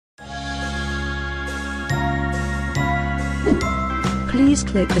please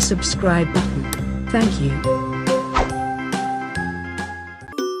click the subscribe button. Thank you.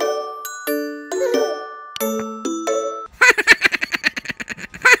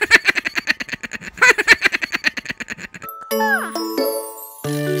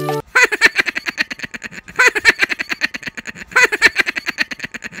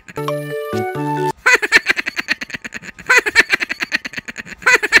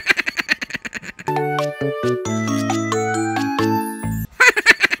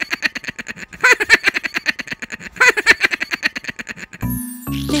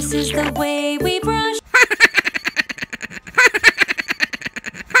 This is the way we brush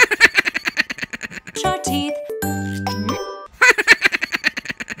our teeth.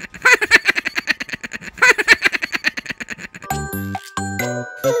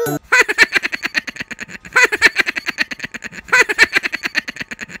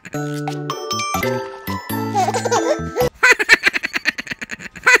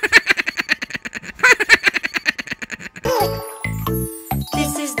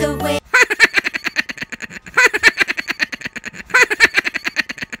 This is the way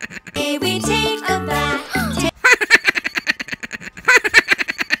we take a bath.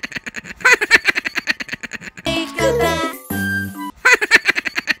 Take a bath.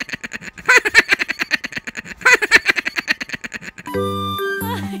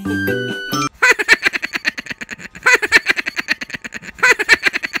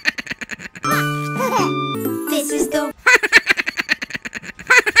 This is the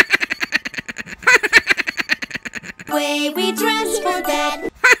way we dress for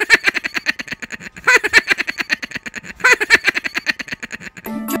bed.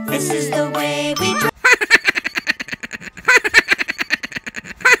 This is the way we dress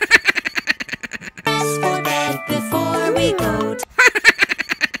for bed before we go to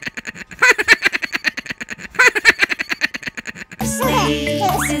sleep.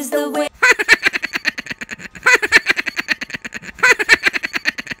 This is the way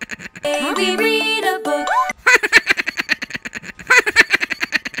we read a book.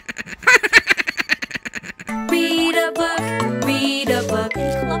 Read a book, read a book.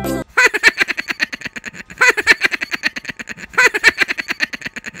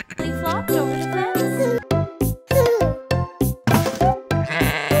 He flopped over the fence.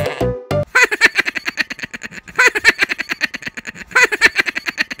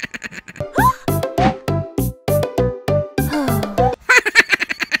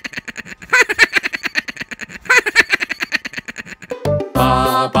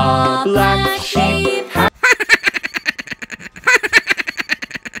 Baba Black Sheep,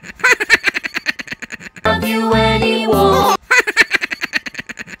 have you any wool?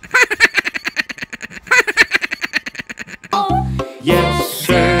 Yes,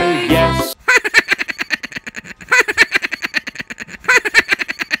 sir, yes.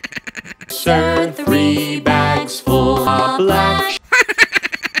 Sir, 3 bags full of black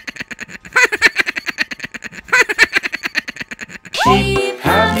sheep.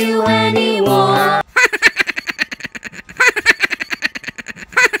 Have you any wool?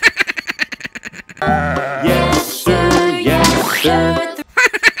 Yes, sir, yes, sir.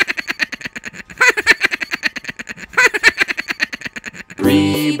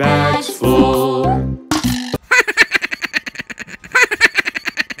 Three bags full.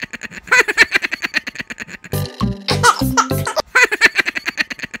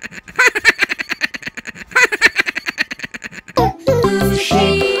 Blue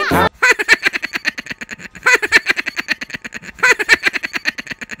sheep.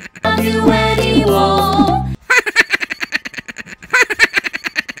 Have you any wool?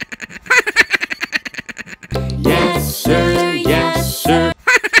 Yes, sir, yes, sir.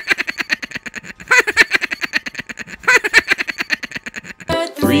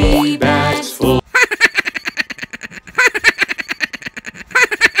 3 bags full.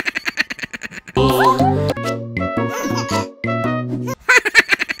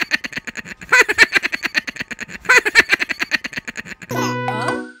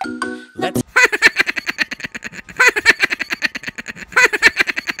 Let's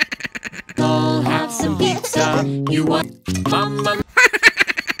all have some pizza. You want mama?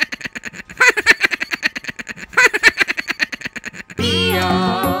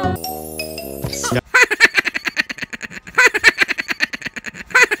 Mia.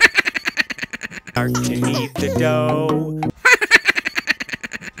 Start to knead the dough.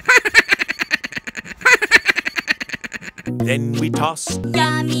 Then we toss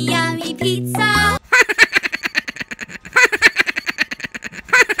Yummy, yummy pizza.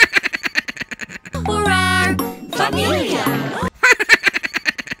 For our familia.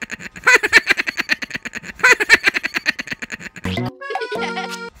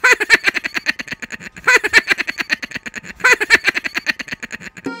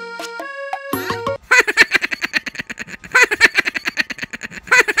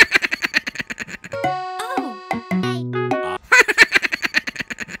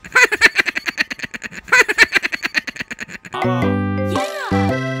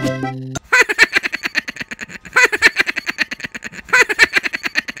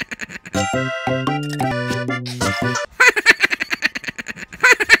 We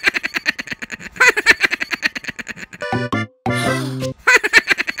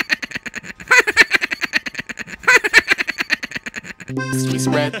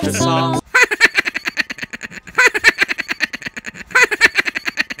spread the song.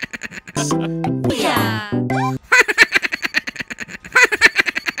 Yeah.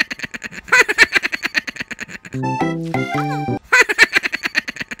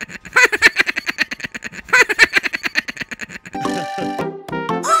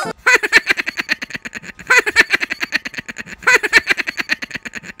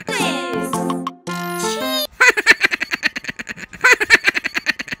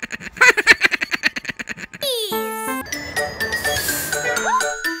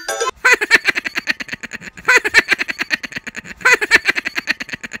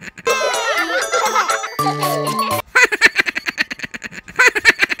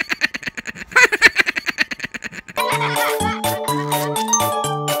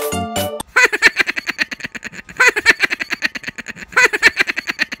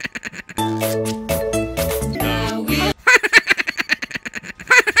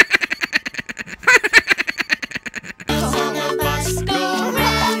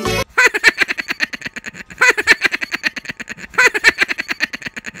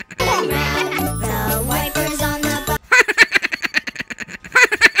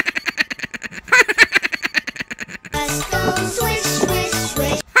 Swish, swish,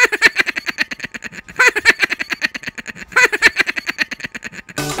 swish.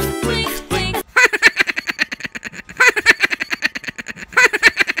 Blink, blink.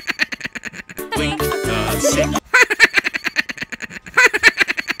 Blink the sing.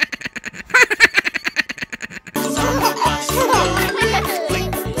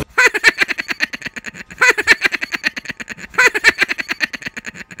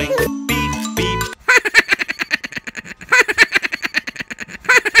 Beep, beep.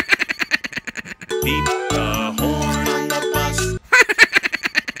 Beep the horn on the bus.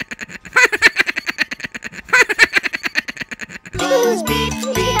 Goes beep,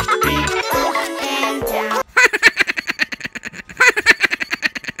 beep, beep. Up and down.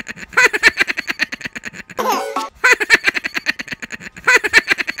 Up and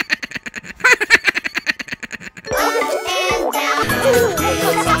down.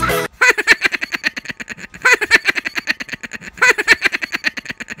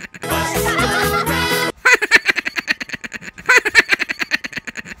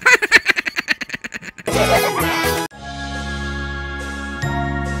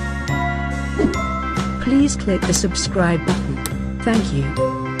 Please click the subscribe button. Thank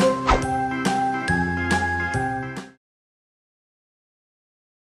you.